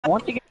I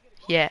want to get.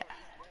 Yeah.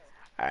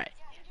 Alright.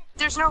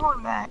 There's no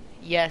going back.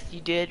 Yes, you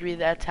did read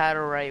that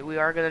title right. We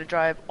are gonna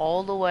drive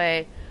all the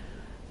way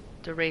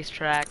to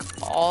racetrack,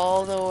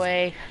 all the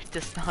way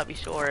to Snobby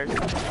Shores.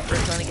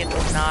 We're gonna get the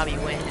Snobby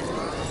win.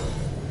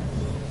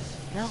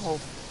 No.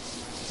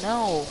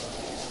 No.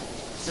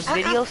 The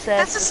video says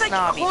That's the just like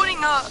Snobby. holding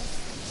up.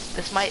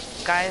 This might,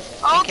 guys.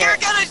 Oh, be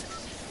careful. Garrett got it.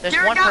 There's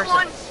Garrett one got person.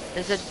 one.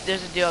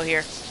 There's a duo here.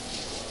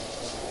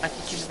 I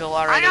think you know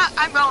already.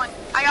 I'm going.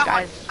 I got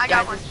Guys, one. I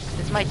got one.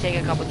 This might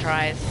take a couple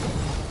tries.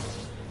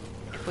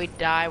 If we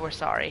die, we're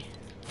sorry.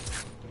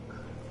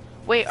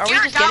 Wait, are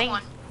Garrett we just got getting?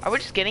 one. Are we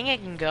just getting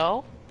it and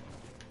go?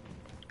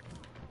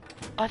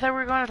 I thought we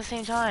were going at the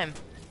same time.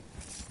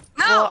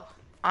 No. Well,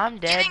 I'm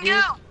dead, Get and dude.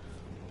 go.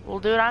 Well,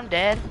 dude, I'm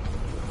dead.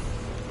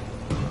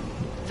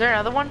 Is there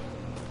another one?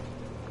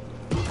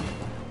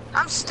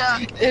 I'm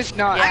stuck. If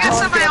not, I got John's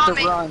somebody gonna have on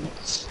to me. run.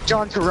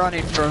 John's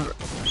running from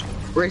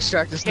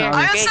racetrack to Here, I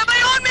Snobby. got Engage. somebody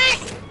on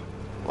me.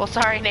 Well,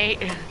 sorry,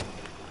 Nate.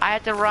 I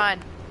had to run.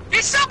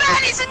 He's so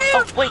bad. He's a noob.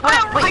 Oh, wait,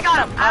 I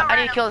got him. I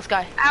need to kill this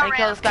guy. I need to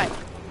kill this guy.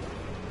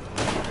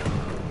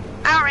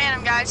 I outran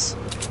him, guys.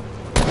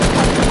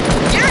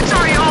 Garrett's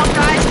already off,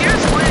 guys.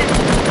 Garrett's winning.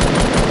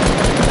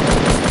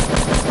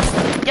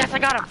 Yes, I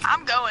got him.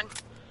 I'm going.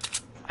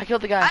 I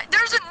killed the guy.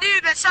 There's a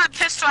noob that shot a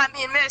pistol at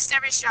me and missed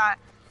every shot.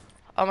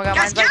 Oh my god,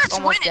 Guys, mine's like Garrett's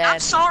almost winning. I'm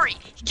dead. sorry.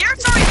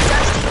 Garrett's already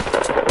dusty.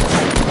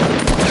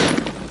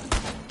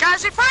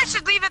 Guys, we probably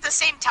should leave at the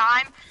same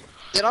time.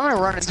 Dude, I'm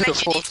gonna run into the Make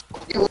it full.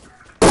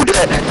 We'll do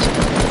that next.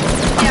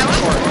 Yeah,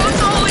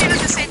 let's all leave at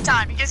the same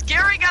time because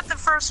Gary got the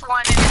first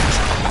one and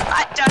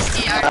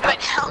Dusty went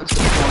out.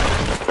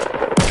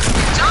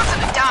 John's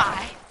gonna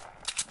die.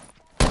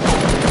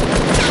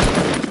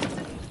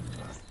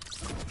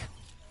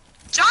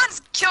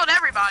 John's killed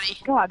everybody.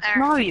 God, There.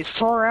 Snobby is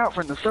far out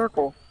from the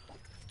circle.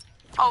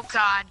 Oh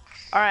God.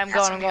 Alright, I'm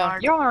That's going, I'm gonna be going.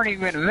 hard. Y'all aren't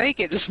even gonna make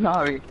it to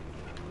Snobby.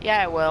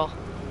 Yeah, I will.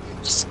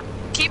 Just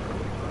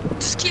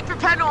keep your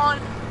pedal on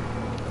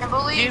and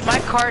believe. Dude, my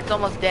cart's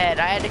almost dead.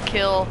 I had to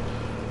kill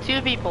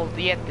 2 people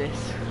to get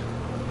this.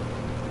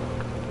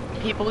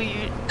 People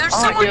you There's I'll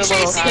someone do a little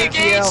chasing you,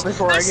 KPL Gage.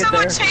 before I There's get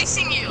someone there.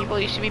 chasing you. people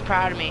you should be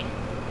proud of me.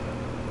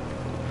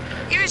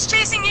 He was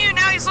chasing you.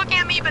 Now he's looking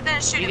at me, but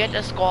then shooting You get me.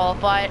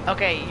 disqualified.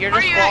 Okay, you're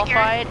Where you at,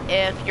 disqualified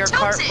if your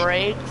cart Tilted.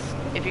 breaks.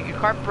 If your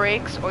cart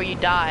breaks or you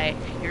die,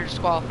 you're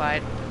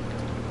disqualified.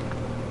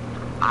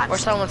 Or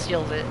someone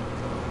steals it.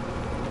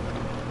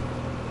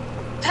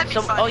 That'd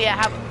be funny. Oh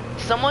yeah,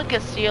 someone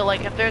can steal.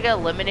 Like if they get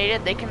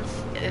eliminated, they can.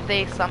 If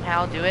they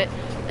somehow do it,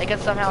 they can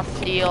somehow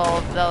steal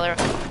the other.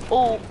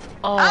 Oh,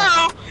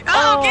 oh,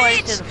 Oh, I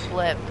Gage! did a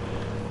flip.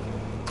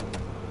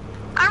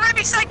 I'm right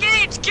beside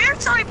Gage.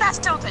 Garrett's already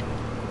past Tilted.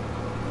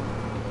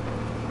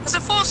 There's a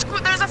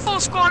full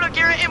squad of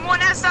Garrett, and one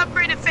has the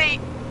upgraded fate.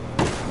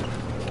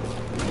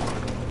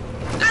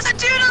 There's a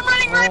dude I'm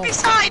running right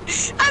beside.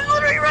 I'm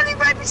literally running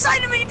right beside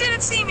him, and he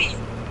didn't see me.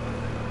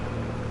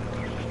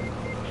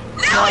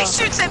 Now he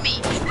shoots at me.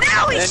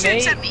 Now he And shoots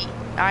Nate- at me.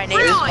 Alright, Nate,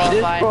 Really?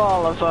 disqualified.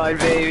 Disqualified,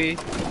 baby.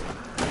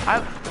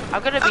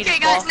 I'm gonna be Okay,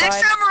 guys, disqualified.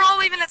 next time we're all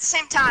leaving at the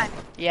same time.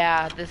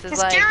 Yeah, this is Because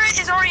like. Garrett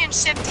is already in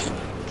shifty.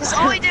 Because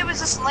all he did was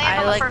just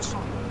land on the first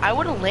one. I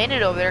would have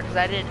landed over there because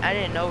I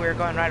didn't know we were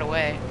going right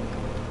away.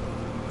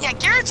 Yeah,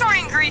 Garrett's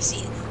already in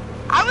greasy.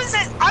 I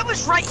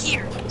was right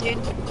here, dude.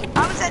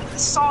 I was at the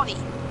Saudi.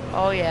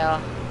 Oh yeah.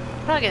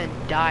 I'm probably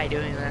gonna die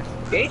doing this.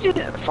 Gage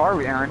isn't far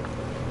behind.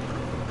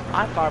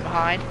 I'm far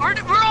behind. We're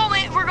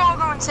all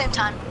going at the same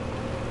time.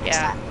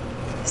 Yeah.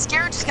 Because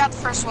Garrett just got the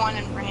first one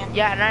and ran.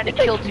 Yeah, and I had to It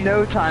kill takes 2.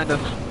 no time to.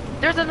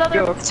 There's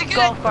another Go. It's a good-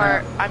 golf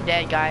cart. I'm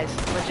dead, guys.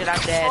 Legit, I'm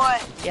dead.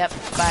 What? Yep,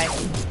 bye.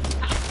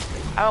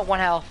 I'm at 1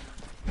 health.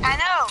 I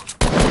know.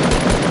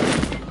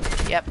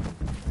 Yep.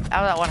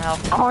 I was at 1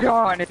 health. Oh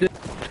God, it's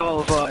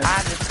disqualified.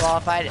 I'm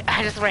disqualified.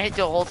 I just ran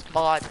into a whole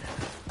spot.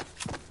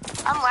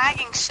 I'm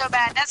lagging so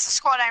bad. That's the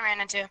squad I ran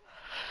into.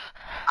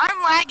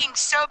 I'm lagging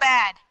so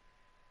bad.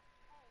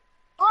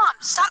 Mom,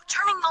 stop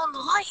turning on the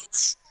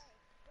lights.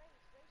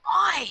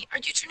 Why are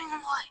you turning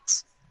on the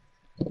lights?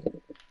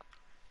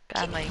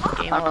 God, my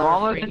game I'm mode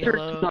almost is freaking entered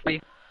low.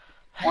 Snobby.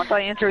 Once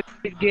I enter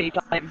the gate,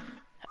 I'm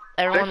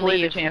Everyone officially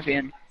the leave.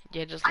 champion.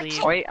 Yeah, just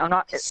leave. Wait, I'm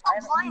not. It's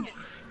so blinded.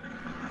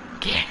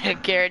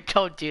 Garrett,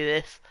 don't do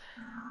this.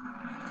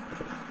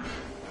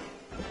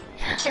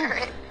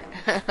 Garrett.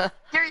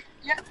 Garrett,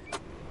 yeah.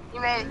 You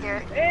made it,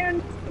 Garrett.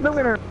 And the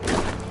winner.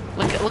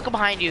 Look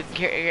behind you.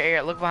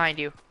 Garrett, look behind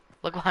you.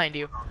 Look behind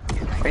you.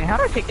 Wait, how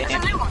do I take There's a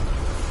that? new one.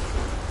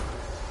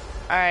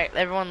 Alright,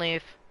 everyone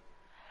leave.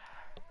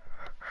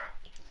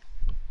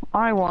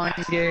 I won,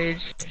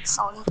 Gage.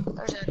 Song.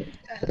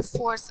 There's a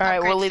fourth.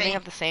 Alright, we're upgrade leaving fate.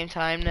 at the same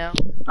time now.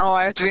 Oh,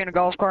 I have to be in a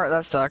golf cart?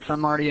 That sucks.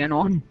 I'm already in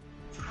one.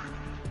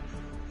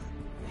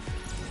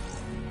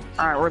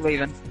 Alright, we're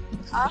leaving.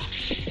 Huh?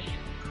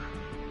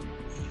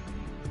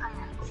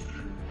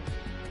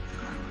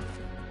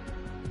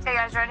 Okay,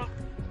 guys, ready?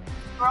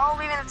 We're all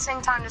leaving at the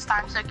same time this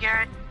time, so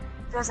Garrett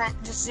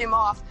doesn't just zoom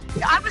off.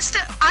 I was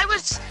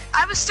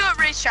still at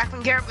racetrack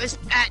when Garrett was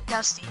at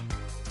Dusty.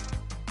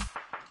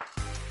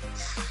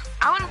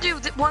 I want to do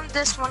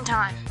this one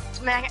time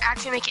to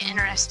actually make it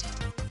interesting.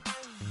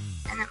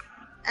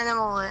 And then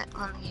we'll let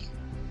me.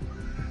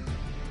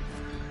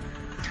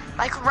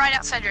 Like right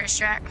outside the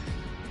racetrack.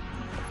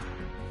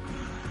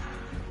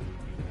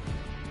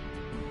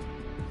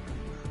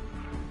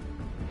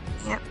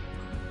 Yep.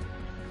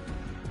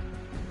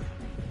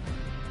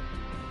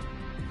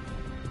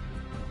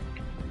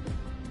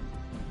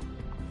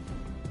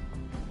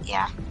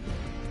 Yeah.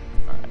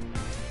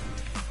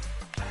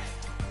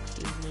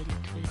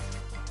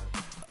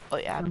 Oh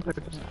yeah.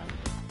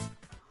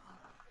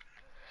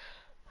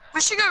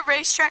 We should go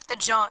racetrack the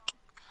junk.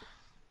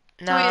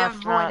 No, have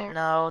it's more not. there?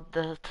 No,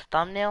 the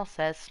thumbnail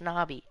says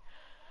snobby.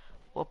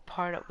 What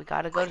part of we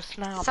gotta go to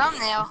snobby?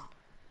 Thumbnail.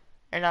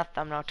 Or not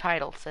thumbnail,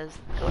 title says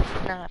go to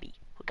snobby.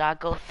 We gotta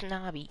go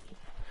snobby.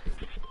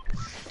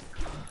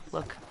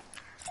 Look.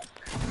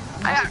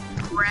 I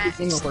got wrecked.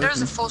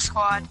 There's a full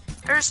squad.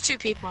 There's 2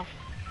 people.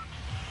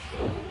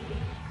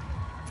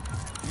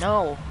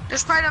 No.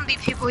 There's probably gonna be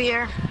people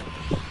here.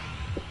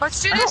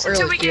 Let's do this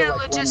until we get a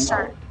legit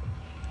start.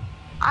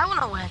 I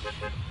wanna win.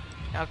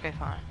 Okay,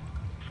 fine.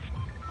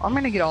 I'm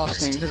gonna get off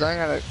soon because I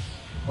gotta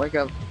wake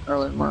up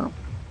early tomorrow.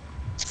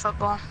 It's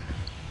football.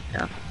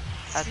 Yeah.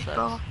 That's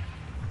Football.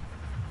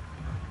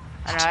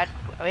 I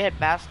know, we had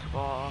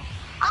basketball.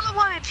 I don't know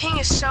why my ping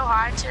is so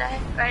high today,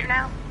 right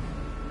now.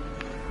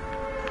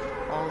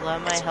 Well,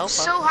 that might help us.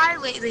 So high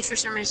lately for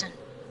some reason.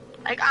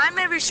 Like, I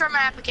may restart my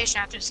application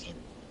after this game.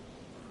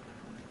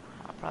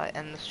 I'll probably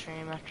end the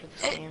stream after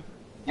the stream.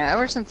 Yeah,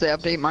 ever since the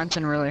update, mine's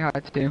been really high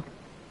too.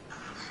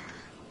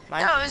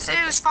 No,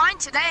 it was fine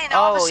today, and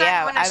all of a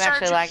sudden when I I'm started,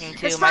 actually lagging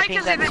too. it's My probably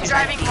ping's because at we've been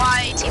driving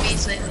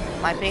YATVs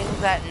lately. My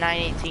ping's at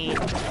 918.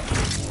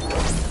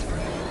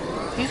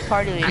 Who's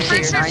party leader I'm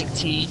pretty here? sure-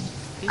 19.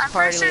 Who's I'm party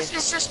pretty sure leader?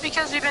 it's just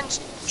because we've been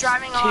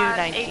driving a lot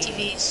of 219.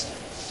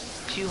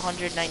 ATVs.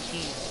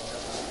 219.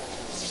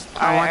 I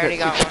Alright, I want already it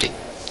got 60. one.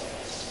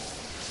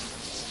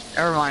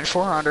 Never mind,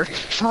 400,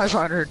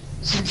 500,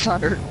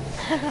 600.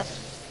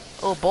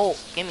 Oh,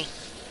 bolt. Gimme.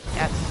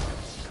 Yes.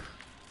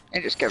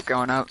 It just kept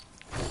going up.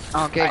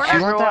 Okay, Alright, do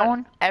you want that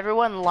one?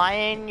 Everyone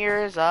line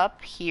yours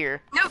up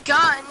here. No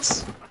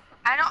guns.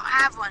 I don't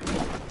have one.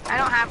 I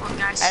don't have one,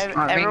 guys.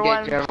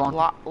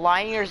 Everyone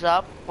line yours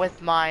up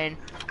with mine.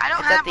 I don't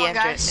It's have at the one,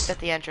 entrance. guys. It's at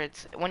the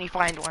entrance. When you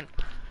find one,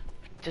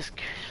 just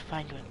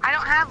find one. I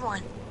don't have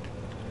one.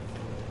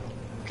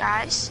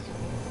 Guys,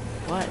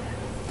 What?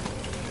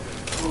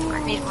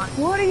 I need one.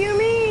 What do you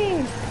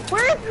mean?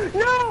 Where?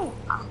 No!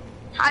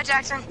 Hi,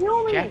 Jackson.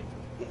 Kill me! Jack-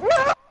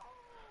 No!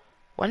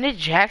 When did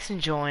Jackson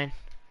join?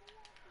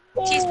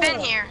 He's been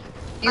here.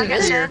 He's Like I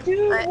been said,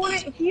 Dude, but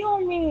wouldn't kill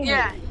me!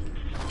 yeah.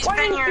 He's Why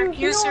been didn't here. you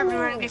He was kill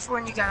here me? before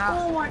when you got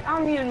off. Oh my,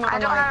 I'm muting my I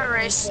don't mic. have a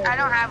race. I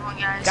don't have one,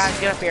 guys. Guys,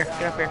 get up here.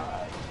 Get up here.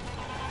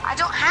 I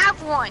don't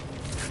have one.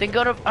 Then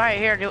go to. All right,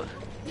 here. Do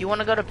you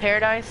want to go to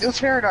Paradise? Go to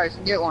Paradise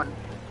and get one.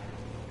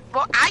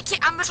 Well, I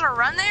can't. I'm just gonna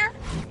run there.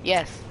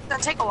 Yes. It's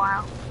gonna take a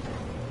while.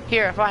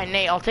 Here, fine,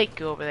 Nate. I'll take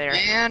you over there.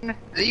 And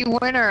the I'm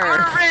winner.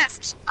 gonna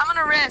rift. I'm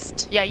gonna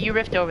rift. Yeah, you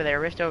rift over there.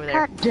 Rift over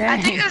there. God I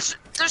think dang.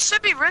 there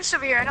should be rifts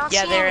over here. I don't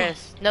Yeah, see there any.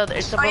 is. No,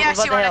 it's Oh, above, yeah, I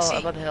above see the one, I hill. see.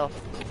 Above the hill.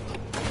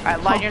 All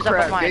right, line yours up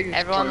crap, with mine. Dave's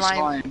Everyone close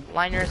line.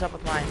 Line yours up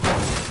with mine.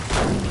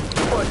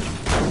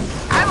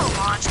 I have a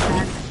launch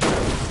pad.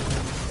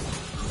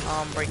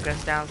 Break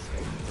this down.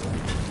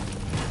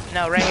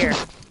 No, right here.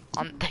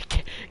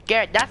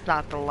 Garrett, that's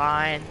not the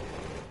line.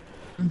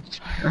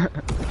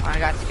 I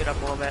got to scoot up a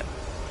little bit.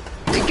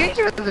 It gets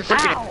you the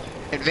freaking Ow!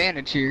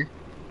 advantage here.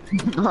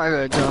 My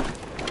bad, John.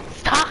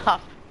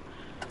 Stop!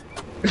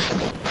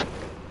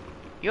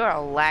 You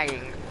are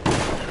lagging.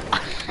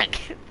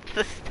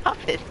 Stop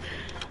it.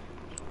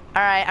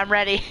 Alright, I'm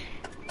ready.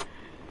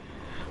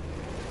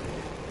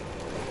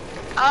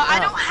 I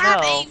don't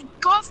have no. a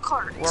golf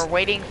cart. We're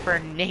waiting for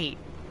Nate.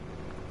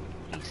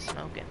 He's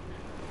smoking.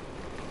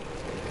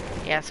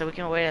 Yeah, so we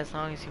can wait as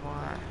long as you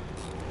want.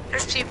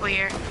 There's people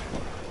here.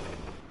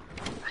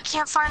 I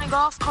can't find a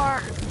golf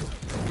cart.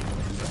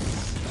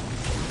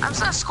 I'm just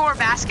gonna score a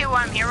basket while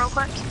I'm here real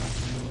quick.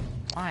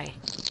 Why?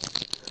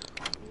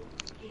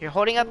 You're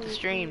holding up the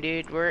stream,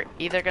 dude. We're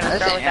either gonna That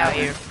start doesn't without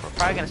happen. you. We're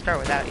probably gonna start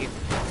without you.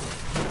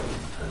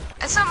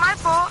 It's not my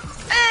fault.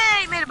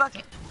 Hey, made a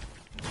bucket.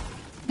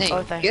 Nate,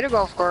 Oh, thank- get a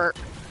golf cart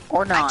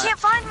or I not. can't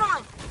find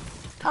one.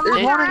 I'm There's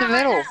looking one in the around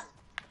right middle.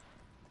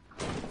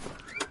 now.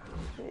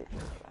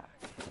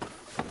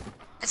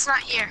 It's not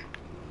here.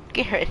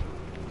 Garrett.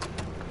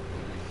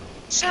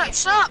 Shut up,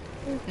 shut up.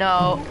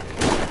 No.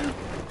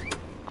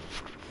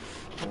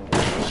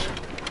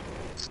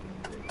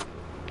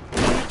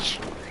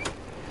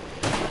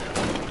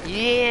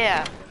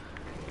 Yeah.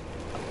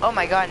 Oh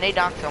my god, Nate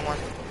knocked someone.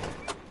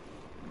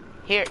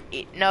 Here,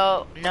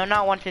 no,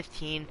 not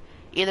 115.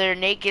 Either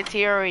Nate gets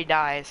here or he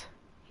dies.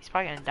 He's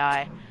probably gonna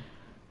die.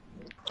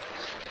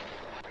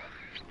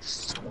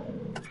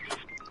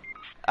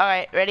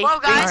 Alright, ready? Whoa,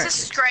 guys, Alright.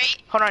 this is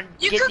great. Hold on.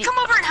 You get could the- come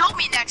over and help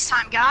me next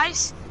time,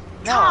 guys.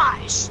 No.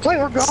 Gosh. Wait,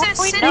 we're going. Sit-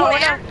 sitting No,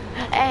 there.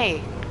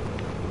 hey.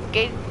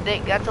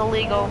 That's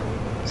illegal.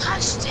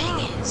 Gosh dang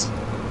it.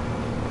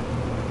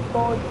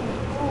 God,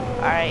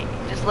 Alright,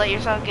 just let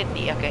yourself get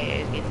the.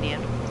 Okay, it's getting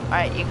in.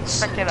 Alright, you can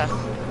spectate us.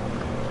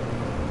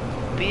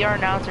 Be our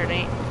announcer,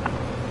 Nate.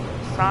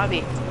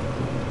 Snobby.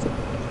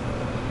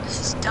 This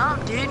is dumb,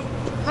 dude. You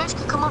guys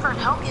could come over and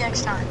help me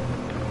next time.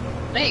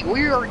 Nate,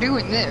 we are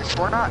doing this.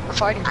 We're not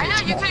fighting. I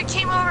know you could have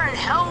came over and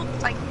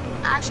helped, like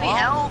actually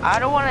helped. I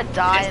don't want to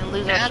die and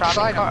lose our Yeah, shopping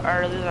fight 'em. cart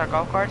or lose our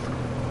golf carts.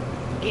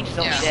 Gage is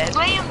only Yeah. dead.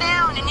 Lay him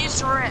down and use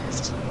the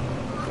rift.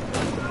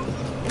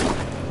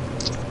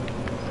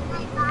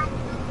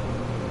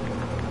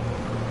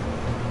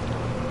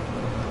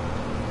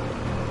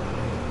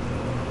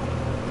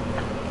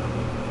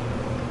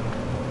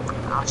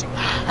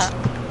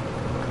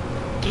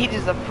 Gage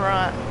is up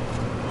front.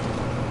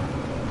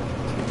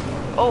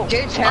 Oh,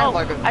 Gage had oh,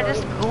 like a I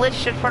just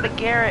glitched in front of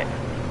Garrett.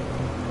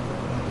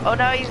 Oh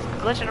no, he's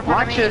glitching in front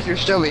Mine of me. says you're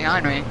still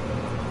behind me.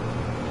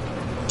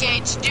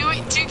 Gage,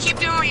 keep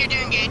doing what you're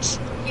doing, Gage.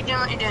 Keep doing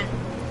what you're doing.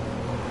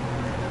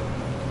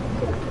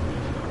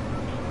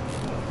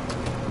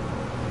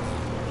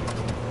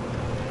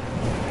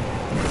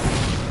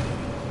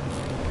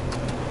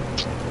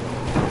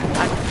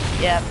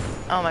 Yep.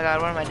 Oh my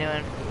god, what am I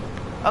doing?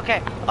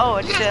 Okay. Oh,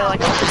 it's You still guys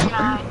like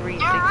are a 360.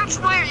 yeah, which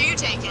way are you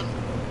taking?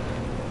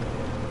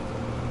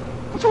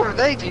 Which one are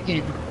they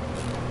taking?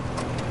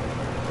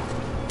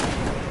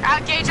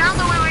 Gage, I don't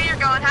know where you're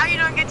going. How you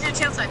don't get to the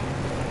tail side?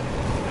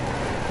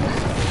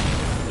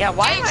 Yeah,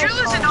 why Gage, you're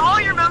losing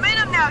all your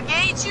momentum now,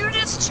 Gage. You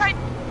just tried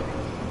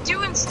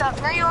doing stuff.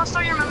 Now you lost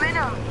all your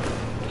momentum.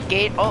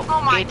 Gate? Oh,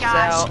 Oh my Gage is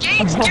gosh. out.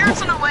 Gage,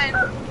 Garrett's gonna win.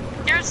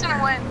 Garrett's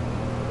gonna win.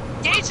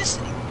 Gage,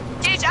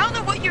 Gage, I don't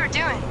know what you were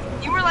doing.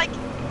 You were like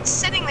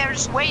sitting there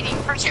just waiting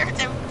for Garrett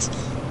to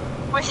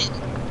win.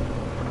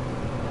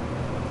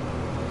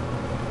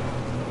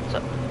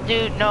 So,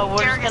 dude, no, we're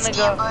Garrett just gets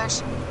gonna go.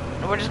 ambushed.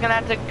 We're just gonna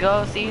have to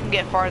go so you can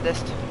get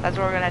farthest. That's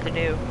what we're gonna have to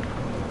do.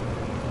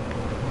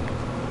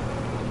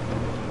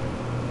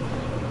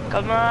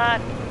 Come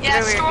on. Yeah,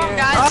 Get over storm, here.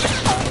 guys.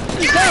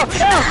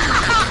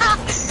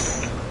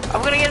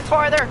 I'm gonna get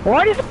farther.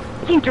 Why does it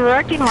keep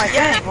directing my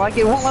thing? Like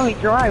it won't let me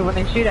drive when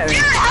they shoot at me.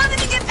 Garrett, how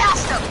did you get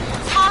past him?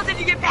 How did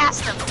you get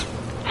past him?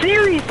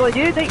 Seriously,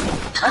 dude,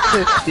 that's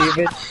so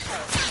stupid.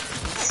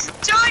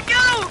 John,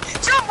 go!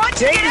 John,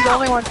 once you Jake get is the out!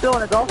 only one still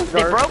in a golf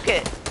They cart. broke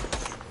it.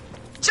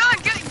 John,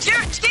 go!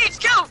 Gage,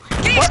 go!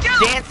 Gage, What's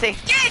go! dancing?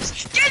 Gage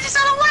is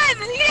on a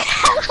win! Yeah!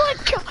 Oh my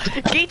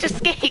god. Gage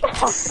escaped.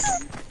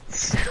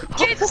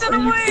 Gage is on a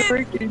Are you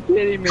win! freaking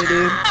kidding me,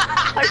 dude?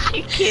 Are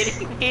you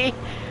kidding me?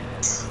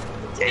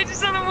 Gage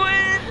is on a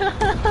win!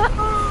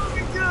 Oh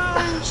my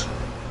gosh!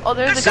 Oh,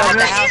 there's There's a guy someone at the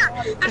right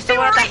house. here! There's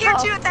someone someone at right the here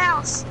house. too at the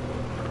house!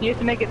 You have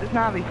to make it to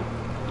snobby.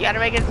 You gotta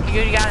make it.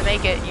 You gotta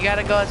make it. You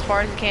gotta go as far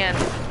as you can.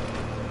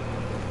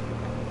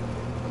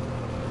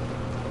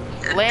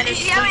 Land is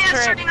He only has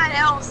trick. 39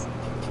 health.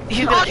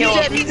 He's gonna kill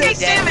him. He He's gonna takes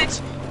be dead. damage!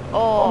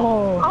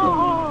 Oh,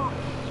 Oh!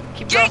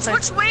 keep Gage, going.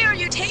 which way are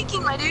you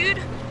taking, my dude?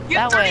 You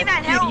have That way. 39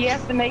 Dude, health! he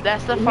has to make.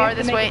 That's the he has to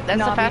farthest make way. it to That's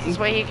the snobby fastest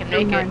way he can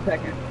make it. 39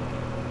 seconds.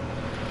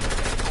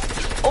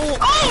 Oh,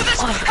 Oh,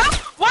 there's... How,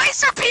 why is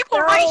there people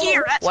right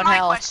here? That's One my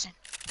health. question.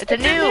 it's a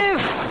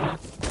noob.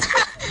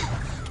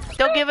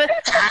 Don't give it.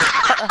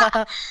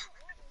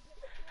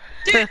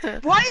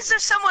 Dude, why is there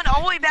someone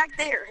all the way back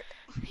there?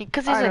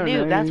 Because he's I a don't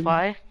noob. know. That's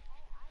why.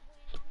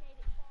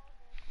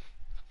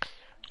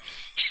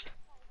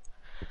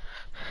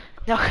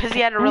 No, because he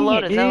had to Dang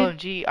reload it, his dude.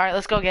 LMG. All right,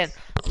 let's go again.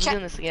 Let's Okay.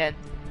 do this again.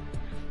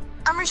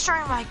 I'm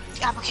restarting my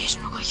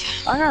application real quick.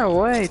 I gotta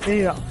wait,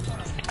 dude. All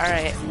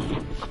right.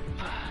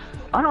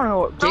 I don't know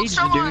what Don't Gage is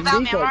struggle doing. without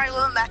me, Gage I'm already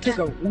loading back took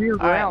a in. weird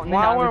All right, route. and then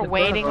while I was we're in front of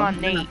waiting him, on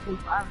and then Nate,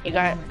 I- You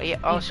got. Yeah,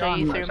 I'll He's show gone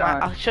you by through the my.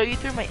 time. I'll show you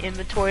through my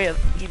inventory of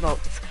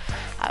emotes.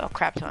 I have a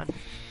crap ton.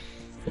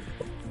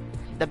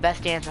 The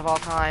best dance of all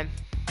time.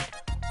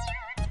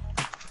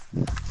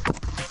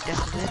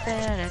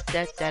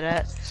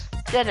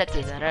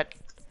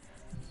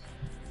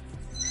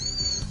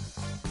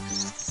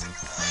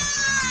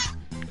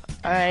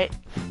 All right.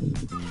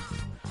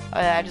 Oh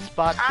yeah, I just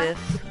bought this.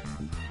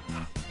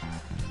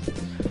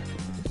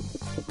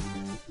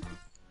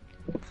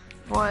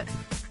 What?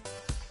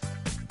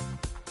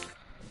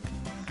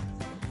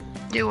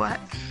 Do what?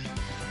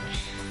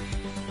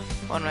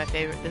 One of my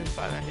favorite. This is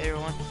probably my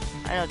favorite one.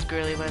 I know it's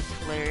girly, but it's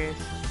hilarious.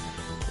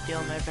 The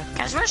deal maker.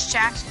 Guys, where's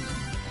Jackson?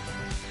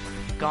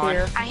 Gone.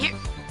 Here. I hear.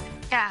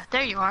 Yeah,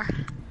 there you are.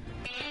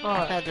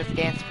 I've had this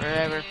dance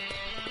forever.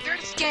 You're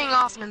just getting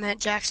off in a minute,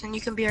 Jackson. You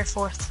can be our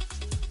fourth.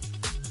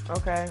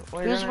 Okay.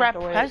 Well, you're Who's gonna have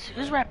to wait.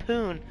 Who's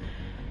Rapoon?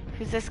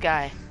 Who's this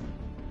guy?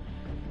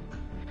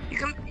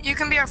 You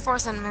can be our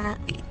fourth in a minute.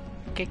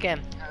 Kick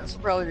him. Yeah, this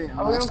will probably be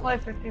Are we gonna play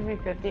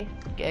 50v50?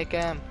 Kick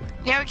him.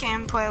 Yeah, we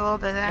can play a little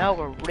bit of that. No,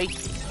 we're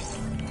racing.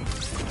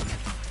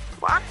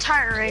 Well, I'm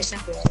tired of racing.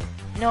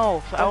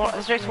 No,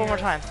 let's race one more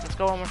time. Let's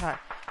go one more time.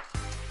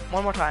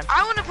 One more time.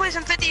 I want to play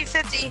some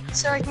 50-50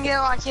 so I can get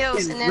a lot of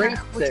kills and then. Race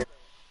there.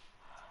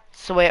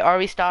 So wait, are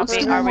we Let's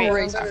stopping? do Are one we? more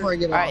race before I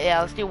get Alright, off. yeah,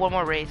 let's do one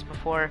more race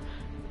before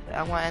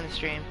I want to end the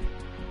stream.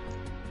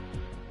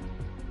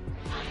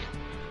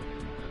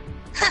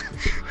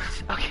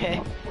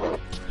 Okay.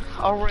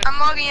 Alright. I'm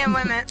logging in,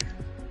 wait a minute.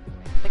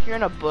 Like you're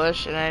in a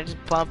bush and I just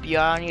bump you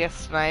out and you get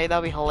sniped.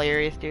 That'd be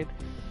hilarious, dude.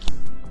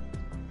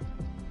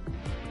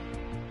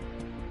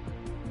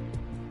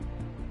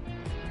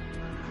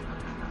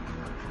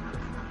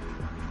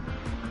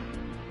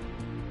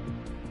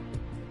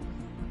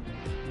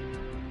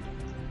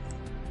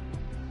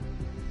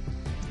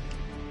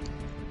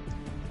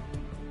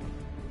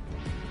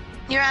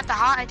 You're at the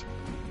hide.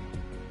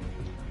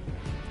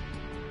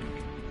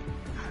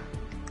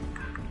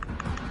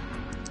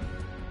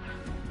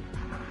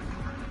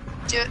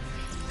 Do it.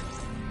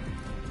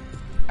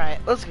 Alright,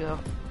 let's go.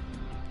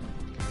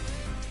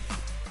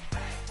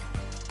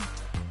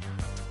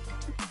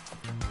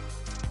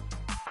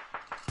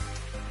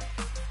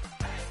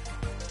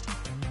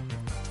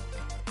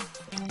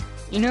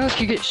 You know,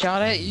 if you get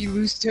shot at, you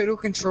lose total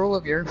control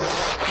of your.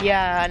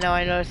 Yeah, I know,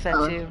 I noticed that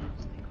too.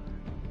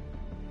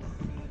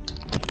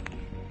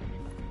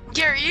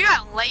 Gary, you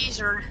got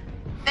lasered.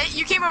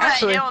 You came over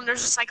Actually- that hill and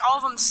there's just like all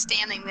of them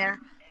standing there.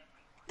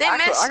 They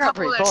Actually, missed I a got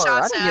couple of pretty their far. I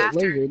shots didn't get after.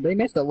 lasered. They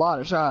missed a lot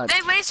of shots. They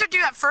lasered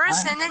you at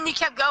first and then you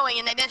kept going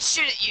and they didn't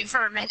shoot at you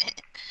for a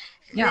minute.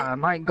 Yeah,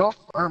 my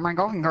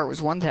golfing cart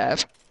was one tap.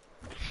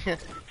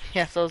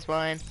 Yeah, so's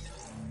mine.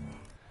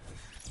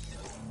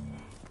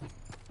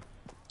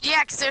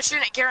 Yeah, because they're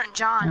shooting at Garrett and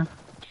John.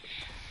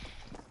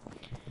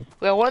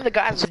 Well, one of the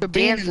guys was So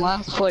being in dancing.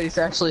 last place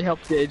actually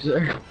helped Gage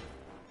there.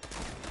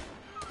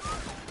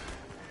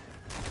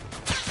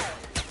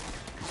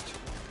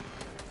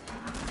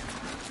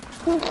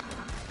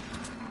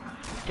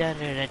 Da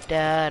da da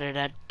da da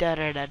da da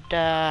da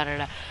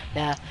da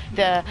da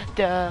da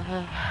da.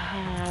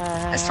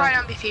 There's probably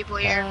gonna be people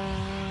here.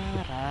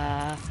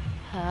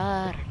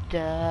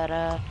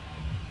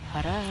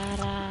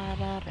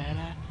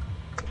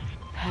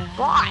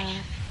 Why?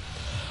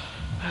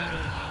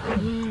 How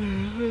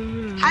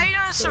are you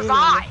gonna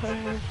survive?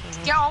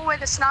 Get all the way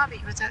to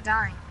Snobby without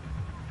dying.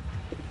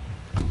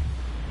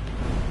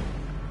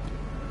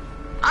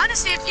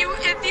 Honestly, if you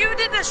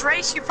did this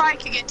race, you probably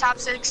could get top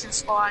 6 in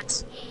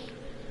squads.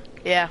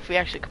 Yeah, if we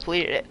actually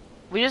completed it.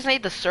 We just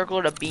need the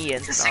circle to be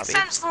in. The 6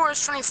 times 4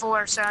 is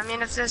 24, so I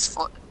mean, if there's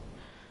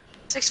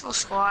 6 full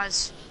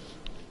squads,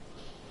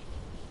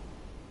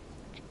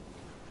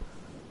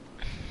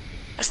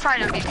 there's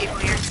probably gonna be people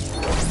here.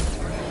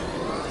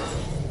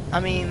 I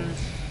mean,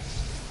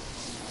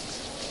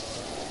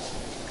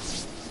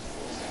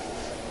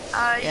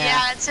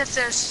 yeah, it's if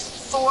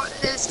there's 4.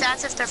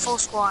 That's if they're full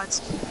squads.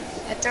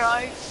 If they're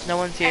like, no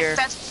one's here.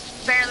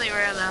 that's barely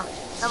rare though.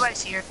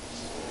 Nobody's here.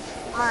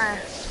 I'm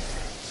gonna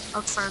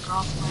look for a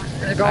golf cart.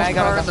 The golf I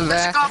got cart a- in the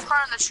There's a back. golf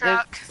cart on the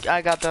truck.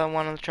 I got the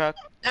one on the truck.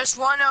 There's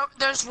one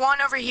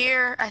over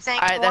here. I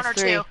think Alright, one that's or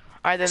 3. two. Alright,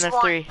 then There's there's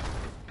one. 3.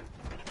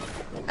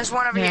 There's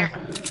one over Yeah. here.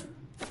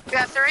 You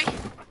got 3?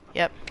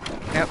 Yep.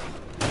 Yep.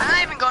 I'm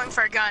not even going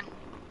for a gun.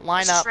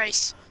 Line Let's up.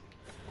 race.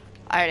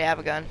 I already have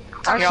a gun.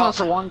 I Here, just I'll- want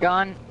for one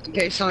gun in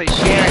case somebody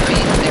shoots at me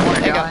and they want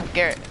to There you die. go,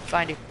 Garrett,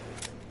 behind you.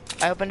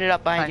 I opened it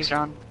up behind Thanks, you.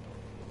 John.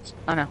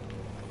 I know.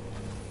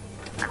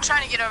 I'm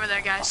trying to get over there,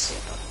 guys.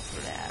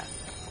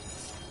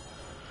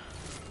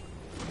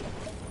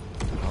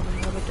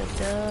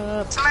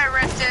 Somebody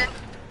ripped it.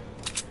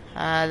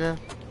 The,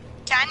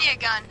 Okay, I need a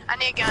gun. I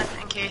need a gun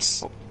in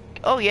case.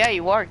 oh yeah,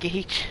 you are,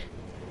 Gage.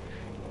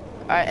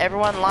 Alright,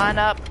 everyone line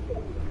up.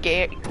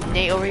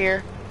 Nate over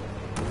here.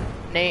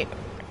 Nate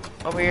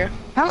over here.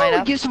 How Line about we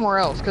up. get somewhere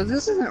else? Because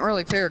this isn't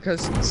really fair.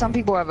 Because some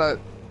people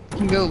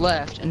can go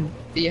left and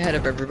be ahead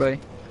of everybody.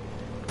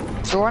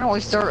 So why don't we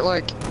start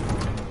like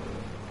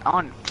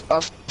on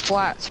a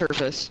flat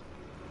surface?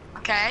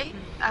 Okay,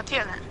 up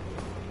here then.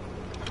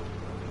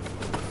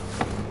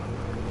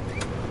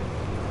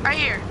 Right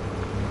here.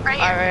 Right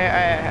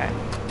here.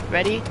 Alright.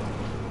 Ready?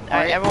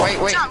 Alright, Wait,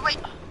 everyone. wait. John, wait.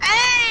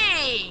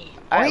 Hey!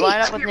 Alright, wait.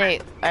 line up with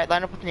Nate. Alright,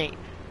 line up with Nate.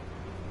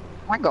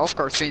 My golf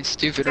cart's being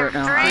stupid There right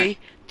now. are 3,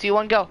 2,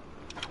 1, go.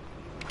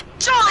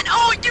 John,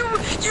 oh, you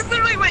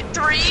literally went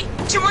 3,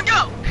 2, 1,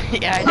 go.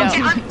 Yeah, I know.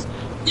 Okay,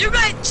 you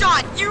guys,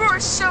 John, you are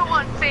so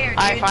unfair, dude.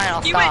 Alright, fine,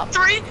 I'll you stop. went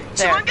 3, 2,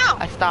 There, 1, go.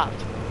 I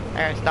stopped.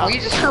 Alright, stop. Well,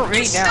 you just hurt me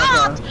You now,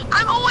 stopped. John.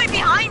 I'm all the way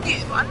behind you.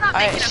 I'm not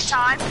Alright. making up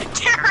time.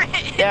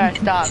 Garrett. Yeah,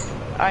 stop.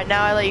 Alright,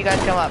 now I let you guys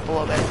come up a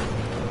little bit.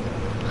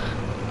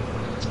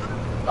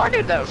 I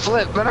did that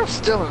flip, but I'm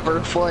still in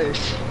first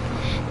place.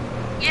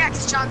 Yeah,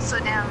 because John's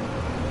slowed down.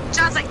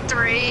 John's like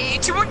 3,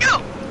 2, 1,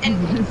 go.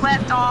 And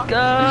left off. Go!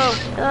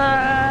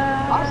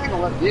 I was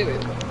gonna let you do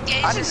it.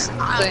 Yeah, I he's just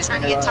didn't say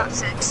trying to anything get about top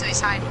 6, so he's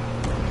hiding.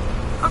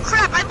 Oh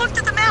crap, I looked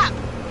at the map,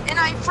 and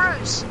I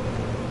froze.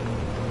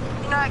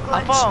 You know that glitch?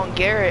 I'm following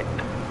Garrett.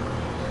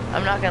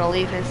 I'm not gonna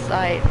leave his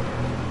sight.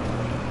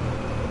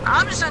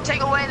 I'm just gonna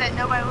take away that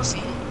nobody will see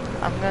it.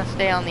 I'm gonna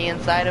stay on the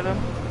inside of him.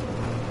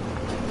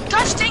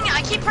 Gosh dang it,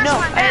 I keep pressing No,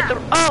 my I had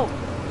map.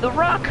 the the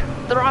rock.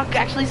 The rock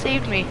actually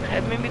saved me.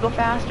 It made me go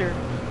faster.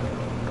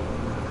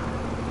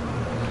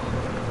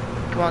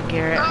 Come on,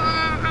 Garrett.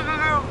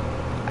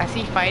 I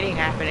see fighting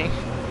happening.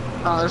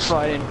 Oh, they're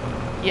fighting.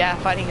 Yeah,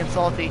 fighting and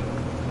salty.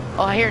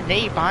 Oh, I hear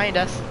Nate behind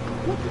us.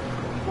 What?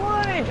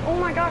 Oh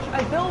my gosh,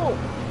 I built.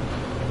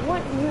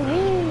 What do you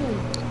mean?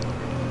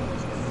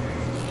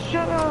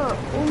 Shut up!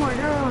 Oh my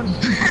god!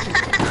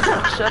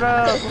 Shut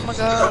up! Oh my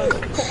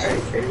god!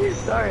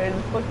 Sorry, I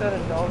just looked at a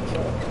dog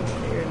show. I'm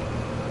scared.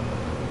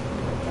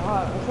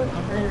 God, I'm so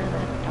scared.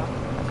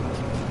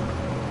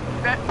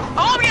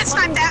 Oh, I'm gonna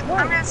snipe that.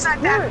 I'm gonna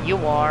snipe that. You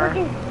are.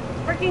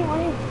 Freaking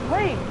lane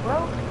play,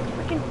 bro.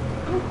 Freaking,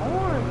 come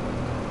on.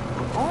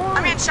 Come on.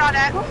 I'm getting shot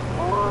at. Come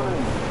on.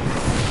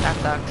 That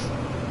sucks.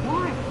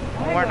 Why?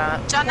 Or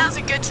not. John, that was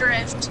a good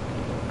drift.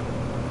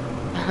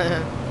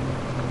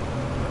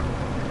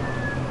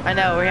 I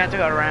know, we have to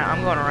go around.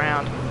 I'm going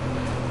around.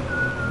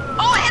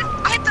 Oh,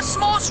 I hit the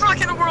smallest rock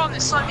in the world and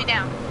it slowed me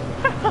down.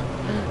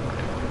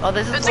 Oh,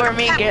 this is It's where like a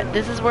me and pebble. Garrett,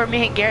 this is where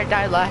me and Garrett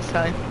died last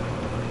time.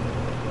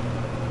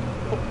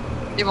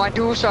 Yeah, my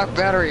dual shock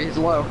battery is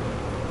low.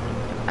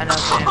 I know,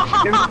 Sam.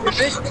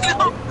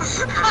 No.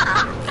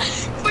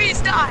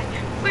 Please die.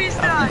 Please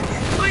die.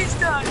 Please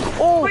die.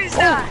 Oh, Please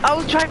die. I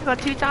was driving on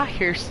 2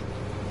 tires.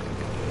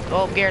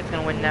 Oh, Garrett's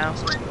gonna win now.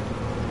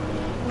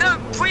 No,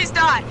 please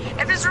die.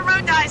 If this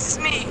remote dies, it's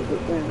me.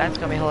 That's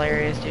gonna be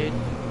hilarious, dude.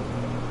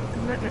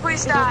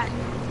 Please die.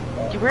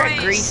 Dude, we're at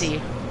Please. Greasy.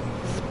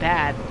 This is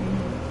bad.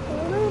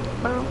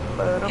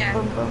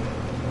 Yeah.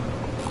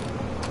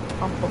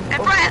 It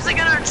probably has like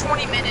another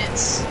 20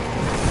 minutes.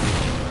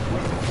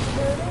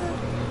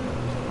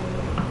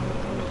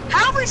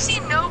 How have we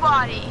seen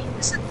nobody?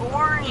 This is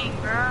boring,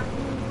 bro.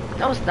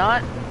 No, it's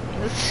not.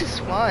 This is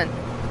just fun.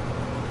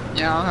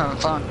 Yeah, I'm having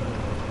fun.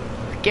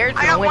 Garrett's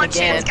I gonna got win one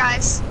again. chance,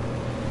 guys.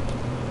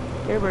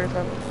 Everybody's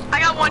having. I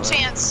got one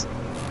chance.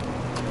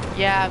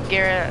 Yeah, if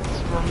Garrett's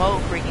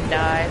remote freaking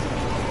dies.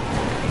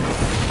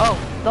 Oh,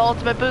 the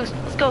ultimate boost.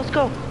 Let's go, let's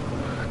go.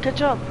 Good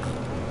job.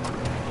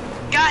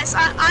 Guys,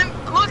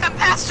 look, I'm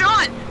past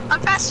John.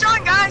 I'm past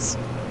John, guys.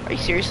 Are you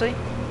seriously?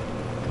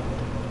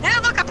 Yeah,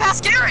 look, I'm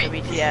past Gary.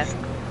 WTF.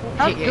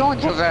 How's it going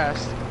so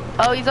fast?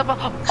 Oh, he's up.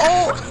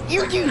 Oh,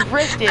 you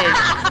ripped it.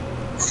 I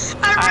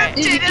Alright.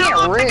 ripped You it. can't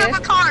I'm gonna pick riff.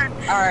 up a card.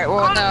 Alright, well,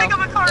 I'm gonna no. pick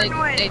up a card and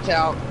win. Nate's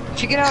out.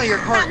 If you get out of your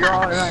cart, you're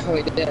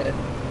automatically dead.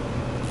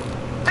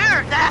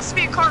 There has to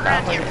be a card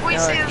around here. Please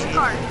No, say it there's a can't.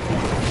 card.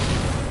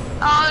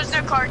 Oh, there's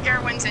no card.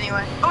 Garrett wins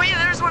anyway. Oh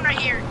yeah, there's one right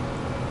here.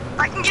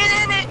 I can get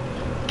in it.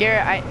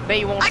 Garrett, I bet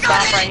you won't I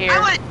got stop in right it. here. I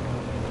went.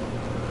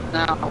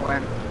 No, I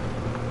win.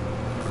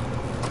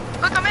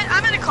 Look,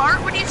 I'm in a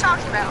cart. What are you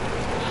talking about?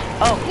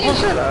 Oh, You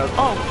shut up.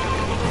 Oh,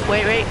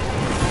 wait.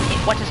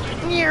 Watch this.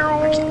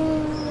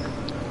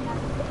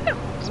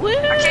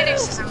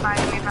 Arcadix is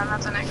inviting me, but I'm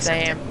not the next.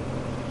 Sam.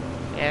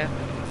 Yeah.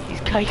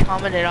 He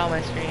commented on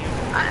my stream.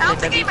 I don't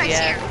Said think anybody's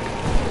WTF.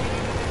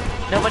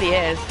 here. Nobody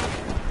is.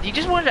 You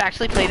just wanted to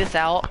actually play this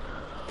out?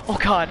 Oh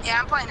god. Yeah,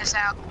 I'm playing this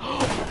out.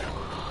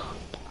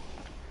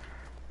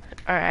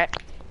 Alright.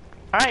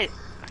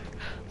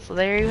 So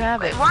there you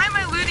have Wait, it. why am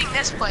I looting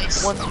this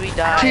place? Once we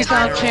die.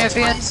 Two-time I-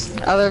 champion,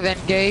 other than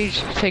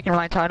Gage taking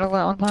my title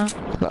that one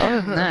time. But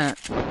other than that,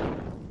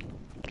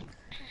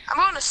 I'm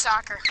going to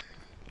soccer.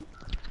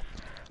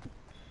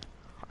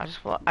 I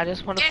just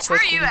want to Gage, quickly. where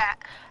are you at?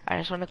 I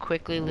just want to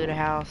quickly loot a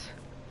house.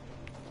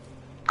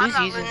 I'm Who's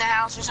not using looting the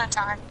house. There's no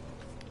time.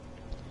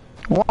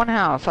 one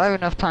house. I have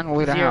enough time to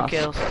loot a 0 house.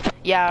 kills.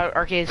 Yeah,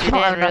 Arcades, I we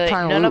don't have didn't enough really.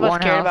 time to None loot of us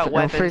one cared house about and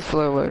a free weapons.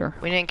 flow looter.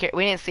 We didn't care.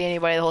 We didn't see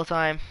anybody the whole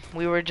time.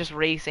 We were just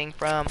racing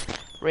from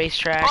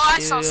racetrack Oh, I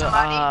saw to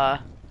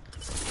somebody.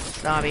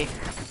 snobby.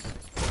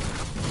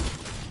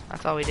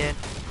 That's all we did.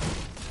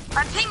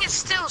 My ping is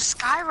still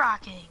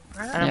skyrocketing,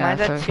 bro. I know, Yeah,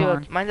 mine's at so 2.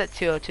 fun. Mine's at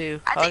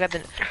 202. I Oh, I got the.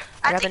 think-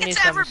 I I got the think new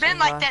it's ever Samsung been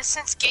like glass. that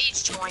since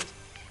Gage joined.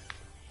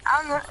 I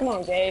don't know. Come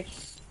on, Gage.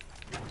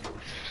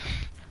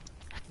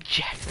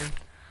 Jackson.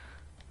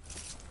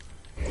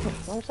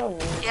 I'm so mean.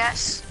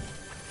 Yes.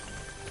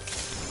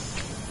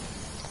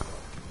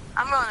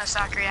 I'm going to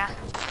soccer, yeah.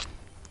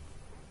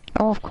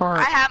 Oh, of course.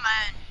 I have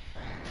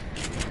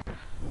my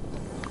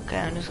own. Okay,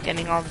 I'm just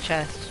getting all the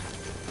chests.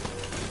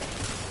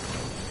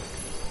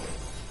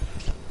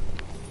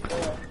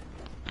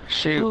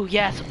 Shoot. Ooh,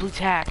 yes, a blue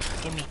tack.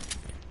 Give me.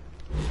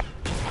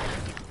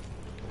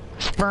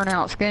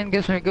 Burnout skin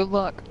gives me good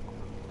luck.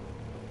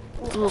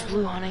 Ooh, a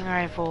blue hunting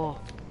rifle.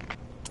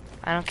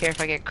 I don't care if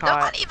I get caught.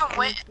 Nobody even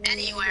went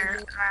anywhere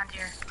around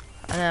here.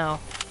 I know.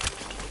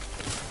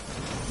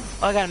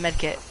 Oh, I got a med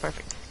kit.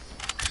 Perfect.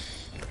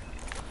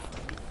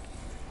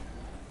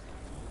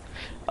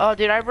 Oh,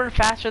 dude, I burn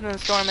faster than the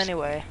storm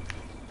anyway.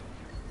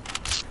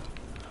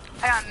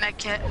 I got a med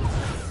kit.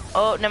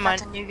 Oh, never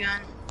That's mind. a new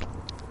gun.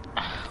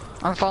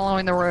 I'm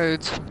following the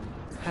roads.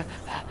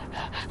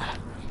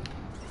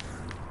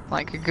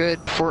 Like a good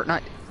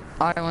Fortnite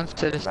Island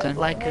citizen.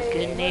 Like a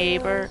good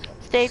neighbor,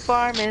 State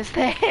Farm is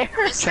there.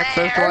 It's Check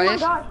both there. Oh my ways.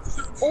 gosh!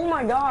 Oh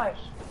my gosh!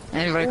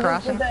 Anybody Who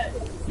crossing? did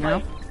that? No?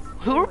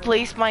 Who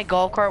replaced my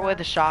golf cart with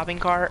a shopping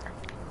cart?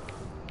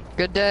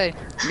 Good day.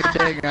 Good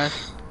day,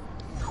 guys.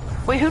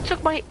 Wait, who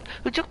took my,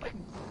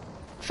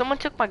 someone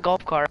took my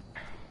golf cart.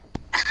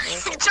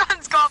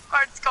 John's golf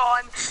cart's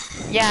gone.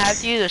 Yeah, I have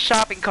to use a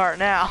shopping cart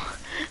now.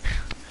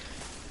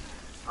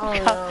 Oh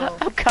no.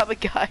 I'm coming,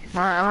 guys. Alright,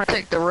 I'm gonna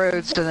take the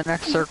roads to the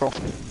next circle.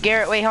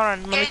 Garrett, wait, hold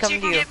on. Let me Gage, come you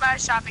to can you. get my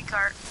shopping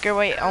cart. Garrett,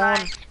 wait, hold on.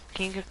 Bye.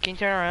 Can you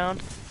turn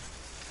around?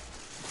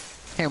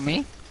 Who,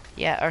 me?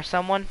 Yeah, or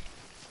someone.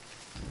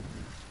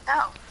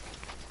 No.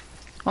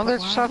 Well,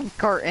 there's a shopping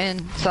cart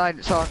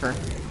inside soccer.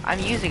 I'm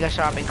using a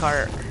shopping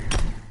cart.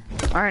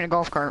 Alright, a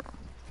golf cart.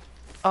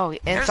 Oh,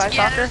 inside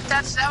Yeah, soccer?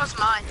 that was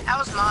mine. That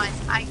was mine.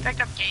 I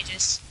picked up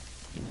Gage's.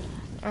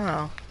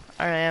 Oh.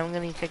 Alright, I'm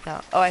gonna take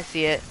that. Oh, I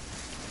see it.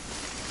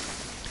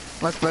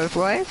 Look both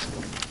ways.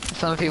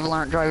 Some people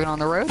aren't driving on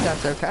the road,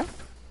 that's okay.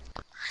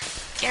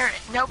 Garrett,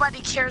 nobody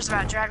cares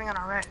about driving on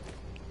a road.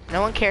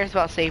 No one cares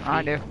about safety.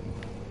 I do.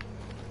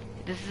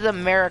 This is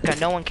America.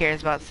 No one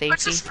cares about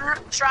Let's safety. just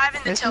drive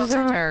in the This is tilt.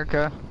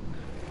 America.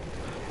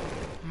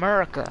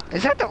 America.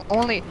 Is that the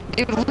only...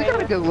 Dude, we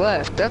gotta go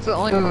left. That's the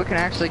only way we can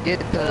actually get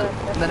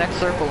to the next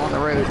circle on the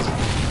roads.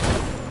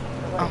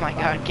 Oh my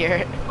god,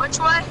 Garrett. Which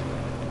way?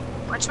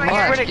 Which way, Watch,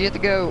 Garrett? you have to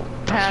go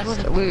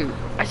past Loot.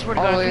 I swear to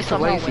All the God, way if we to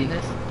somehow Lacey. win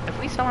this. If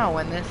we somehow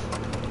win this,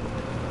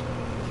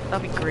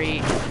 that'd be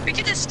great. We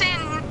could just stay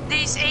in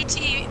these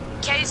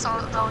ATKs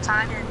the whole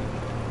time. And...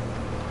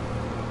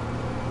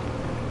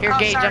 Here, Oh,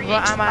 Gage, sorry,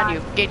 I'm behind H5.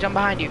 you. Gage, I'm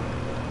behind you.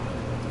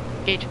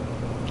 Gage.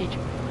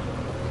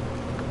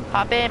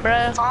 Hop in,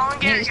 bro. Following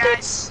Garrett,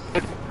 guys.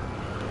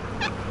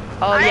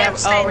 Oh I yeah. am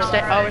staying on the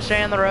road. We're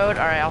staying on the road.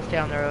 All right, I'll stay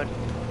on the road.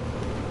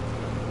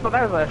 Oh,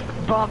 there's a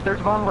bump.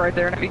 There's a bump right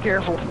there. Be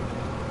careful.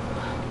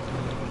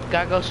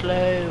 Gotta go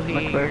slow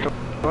Look here.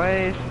 both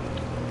ways.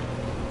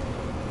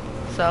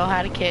 So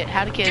how the kids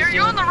Garrett,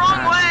 you're doing? on the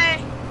wrong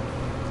way.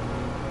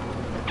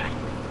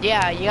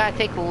 Yeah, you gotta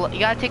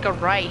take a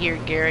right here,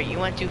 Garrett. You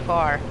went too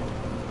far.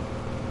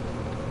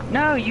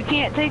 No, you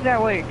can't take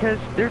that way because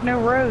there's no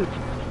roads.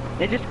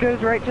 It just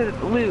goes right to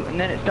the Loot and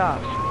then it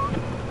stops.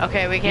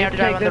 Okay, we have can't to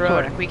drive take on the this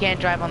road. way. We can't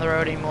drive on the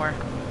road anymore.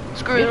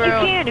 Screw Yes, the you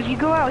road. can. If you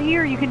go out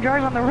here, you can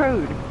drive on the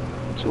road.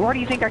 So why do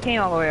you think I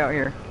came all the way out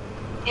here?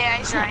 Yeah,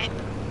 he's right.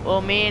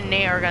 Well, me and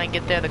Nate are gonna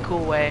get there the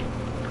cool way.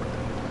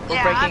 We're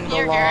Yeah, breaking I'm the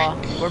here, law.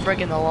 Garrett. We're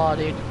breaking the law,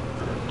 dude.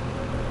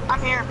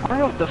 I'm here. I don't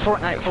know if the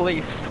Fortnite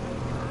police.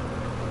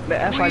 The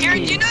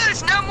Garrett, you FIP. know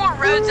there's no more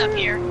roads up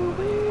here.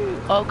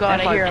 Oh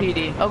god, I hear him.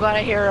 FIPD. Oh god,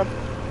 I hear him.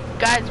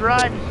 Guys,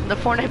 run! The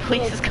Fortnite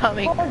police is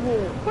coming.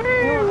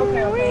 Okay, I'm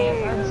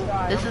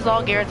sorry. This is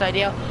all Garrett's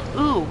idea.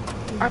 Ooh,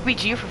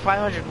 RPG for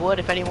 500 wood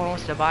if anyone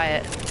wants to buy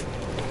it.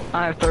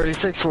 I have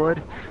 36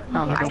 wood. I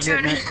don't think I I'm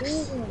getting don't-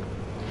 it.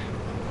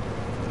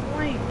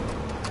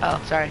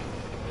 Oh, sorry.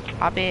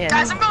 Hop in.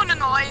 Guys, I'm going to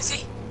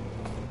Noisy.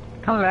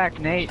 Come back,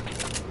 Nate.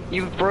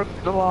 You broke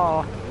the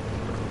law.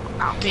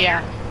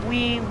 Yeah.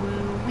 Wee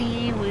woo,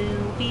 wee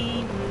woo,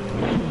 wee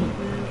woo, wee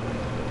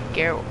woo.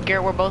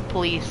 Garrett, we're both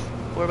police.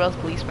 We're both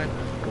policemen.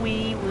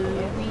 Wee woo,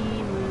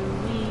 wee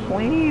woo,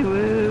 wee Wee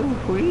woo,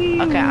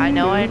 wee. Okay, I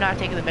know woo. I'm not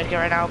taking the medkit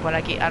right now, but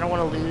I don't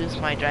want to lose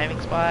my driving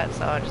spot,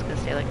 so I'm just gonna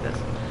stay like this.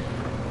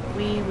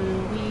 Wee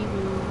woo, wee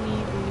woo,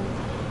 wee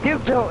woo. You're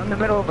built in the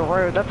middle of the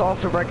road. That's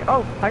also breaking.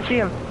 Oh, I see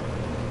him.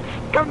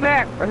 Come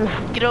back.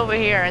 Get over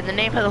here in the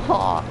name of the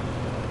law.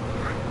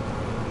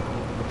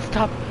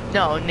 Stop.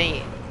 No,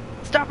 Nate.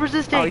 Stop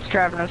resisting. Oh, he's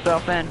trapping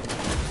himself in.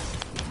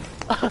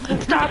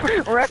 Stop.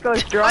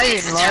 Reckless driving,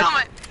 Ladies and lad.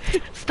 gentlemen,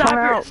 Stop. Come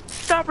out.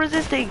 Stop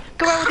resisting.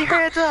 Come out with your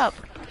hands up.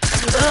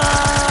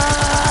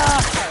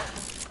 Ah!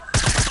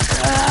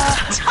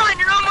 Ah! John,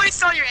 you're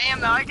almost all your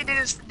ammo. I could do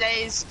this for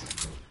days.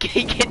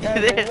 Can do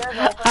this.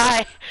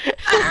 Hi.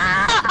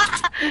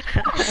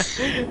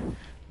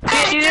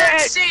 Hey, you're a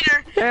it.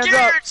 cheater. Hands You're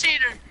up. a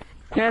cheater.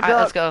 Hands Alright, up.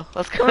 let's go.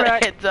 Let's go.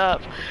 Alright. Heads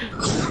up.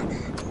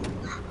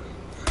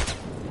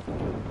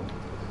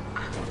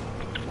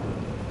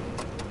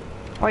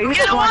 Wait, who's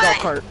Get the one away. golf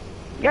cart?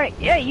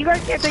 Yeah, you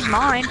guys can't take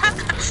mine.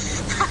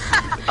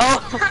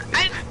 Oh.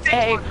 I didn't think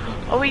Hey. one.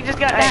 Oh, we just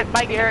got that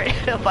by Garrett.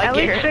 By At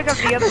least Garrett. pick up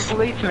the other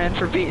policeman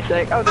for Pete's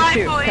sake. Oh, there's Bye,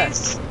 two. Okay.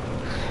 police.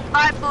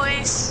 Bye,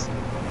 police.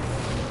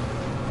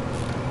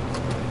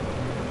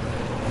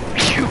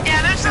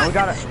 Yeah, there's No, a, we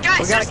gotta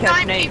guys, there's catch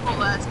 9 Nate. people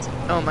left.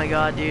 Oh my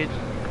god, dude.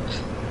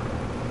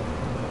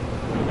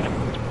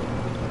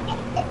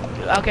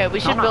 Okay, we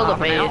should I'm not build a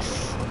hopping out.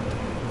 base.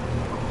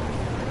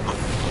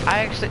 I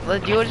actually,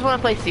 do you just want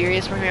to play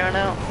serious from here on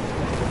out?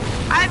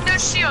 I have no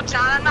shield,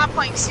 John. I'm not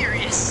playing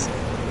serious.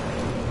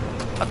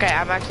 Okay,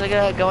 I'm actually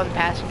gonna go in the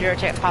passenger,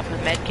 pop the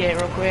med kit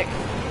real quick.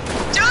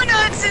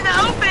 Donuts in the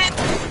open.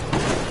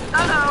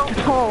 Uh-oh.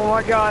 Oh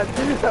my god,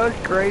 that was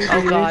crazy.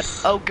 Oh god,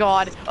 oh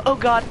god, oh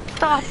god,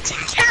 stop!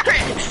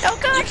 Garrett. Oh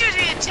god! You could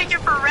get a ticket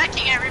for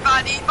wrecking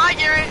everybody. Bye,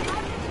 Garrett.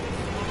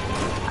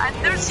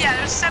 There's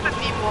 7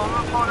 people.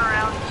 We're pulling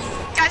around.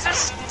 Guys,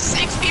 there's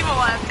 6 people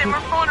left, and we're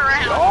pulling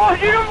around. Oh,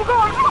 dude, I'm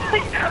going.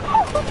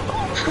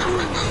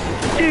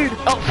 Dude,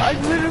 I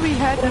literally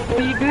had the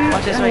speed boost.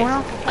 Watch this and way. went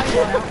off the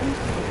mountain,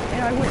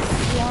 and I went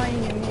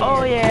flying in the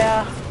Oh air.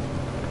 yeah!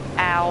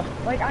 Ow.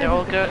 Like, I There,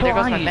 was there goes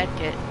my flying. med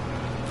kit.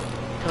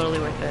 Totally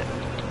worth it.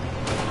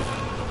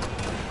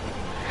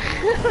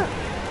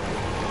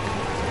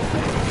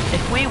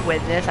 If we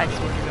win this, I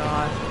swear to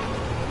god.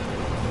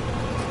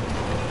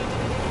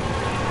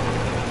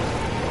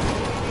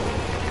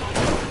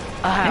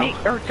 Hey,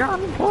 or John,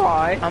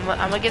 why? I'm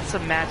gonna get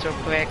some mats real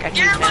quick. I need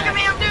Garrett, look at mats.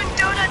 me, I'm doing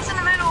donuts in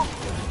the middle.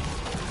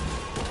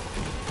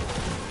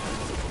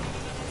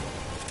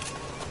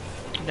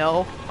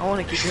 No, I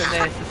want to keep doing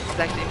this. This is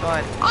actually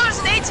fun. Oh, there's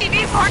an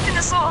ATV parked in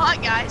this little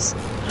hut, guys.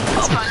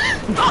 That's fun.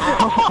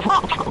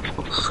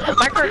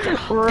 My first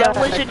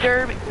demolition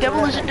derby.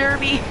 Demolition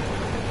derby.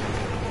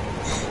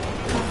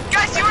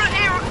 Guys, do you want to...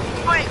 Hey,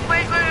 wait.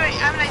 I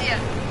have an idea.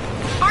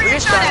 Where are you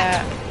Where's shot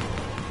that?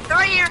 at? They're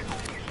right here.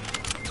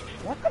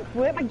 What the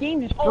flip? My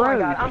game just froze. Oh my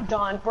god, I'm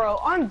done, bro.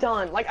 I'm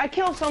done. Like, I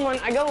kill someone,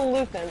 I go to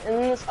loot them, and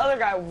then this other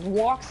guy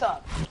walks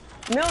up.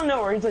 Middle of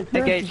nowhere, he's like,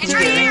 Okay, He's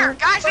right here.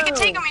 Guys, we can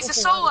take him. He's a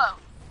solo.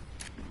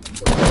 He's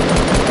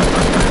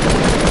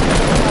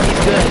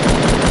good.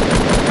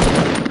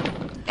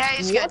 Yeah,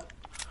 he's good.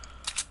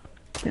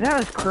 That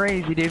was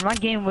crazy, dude. My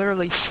game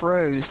literally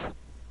froze.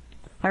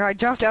 Like, I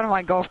jumped out of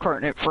my golf cart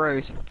and it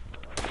froze.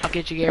 I'll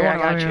get you, Gary. I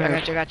got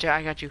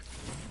you.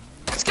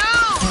 Let's go.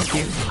 Thank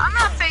you. I'm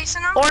not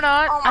facing him. Or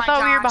not. Oh I my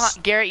thought we were gosh.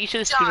 behind. Garrett, you should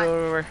have scooted Done.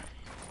 over.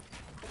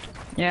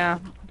 Yeah.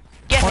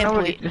 Get Well, him,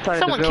 nobody please. decided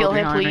Someone to build kill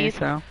him, behind me, please.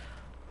 so.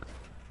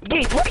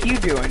 Gates, what are you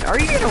doing? Are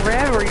you gonna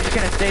rev or are you just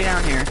gonna stay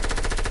down here?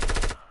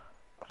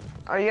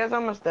 Are you guys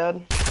almost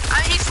dead?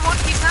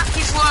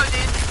 He's low,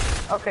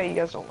 dude. Okay, you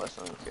guys don't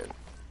listen. That's good.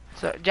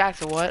 So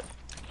Jackson, what?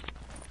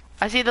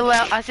 I see the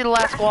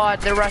last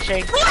squad. They're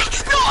rushing.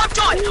 What? No,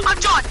 I'm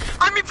done.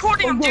 I'm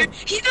reporting him, dude.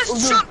 He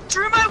just jumped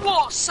through my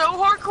wall so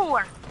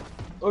hardcore.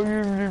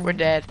 We're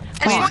dead.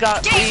 And We just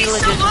got. Gage,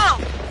 he's so low.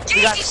 We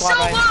Gage, got he's so squad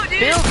low, wiped. dude.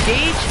 Bill,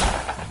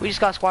 Gage. We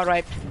just got squad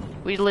wiped.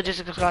 We legit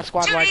just got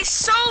squad Dude, wiped. he's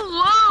so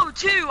low,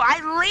 too. I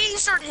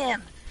lasered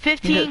him.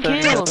 15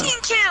 Yeah, kills.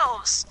 15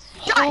 kills.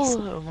 Guys,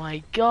 Oh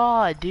my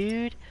god,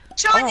 dude.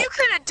 John, you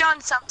could have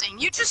done something.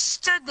 You just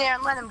stood there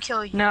and let him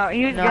kill you. No,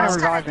 he was No. gonna That's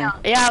revive kinda me.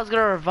 dumb. Yeah, I was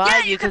gonna revive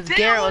Yeah, you you could because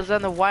Garrett build. was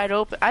on the wide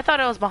open. I thought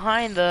it was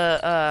behind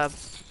the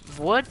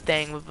wood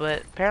thing,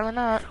 but apparently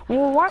not.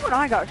 Well, why when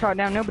I got shot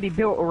down, nobody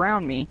built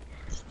around me?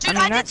 Dude, I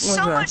mean, I that did so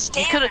was a- much You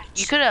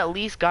damage. could have at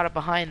least got it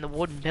behind the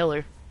wooden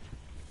pillar,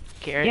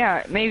 Garrett.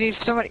 Yeah, maybe if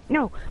somebody.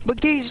 No,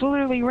 but Gage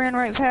literally ran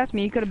right past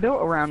me. He could have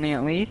built around me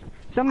at least.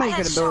 Somebody I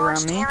could had have built so around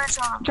much me. damage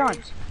on him, John,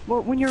 dude.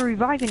 well, when you're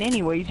reviving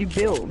anyways, you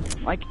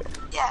build. Like,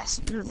 Yes.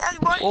 You're-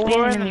 What? Well, Standing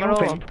we're in in the the middle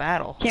open. of a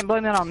battle. can't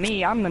blame that on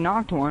me. I'm the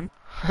knocked one.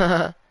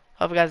 Hope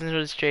you guys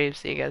enjoyed the stream.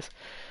 See you guys.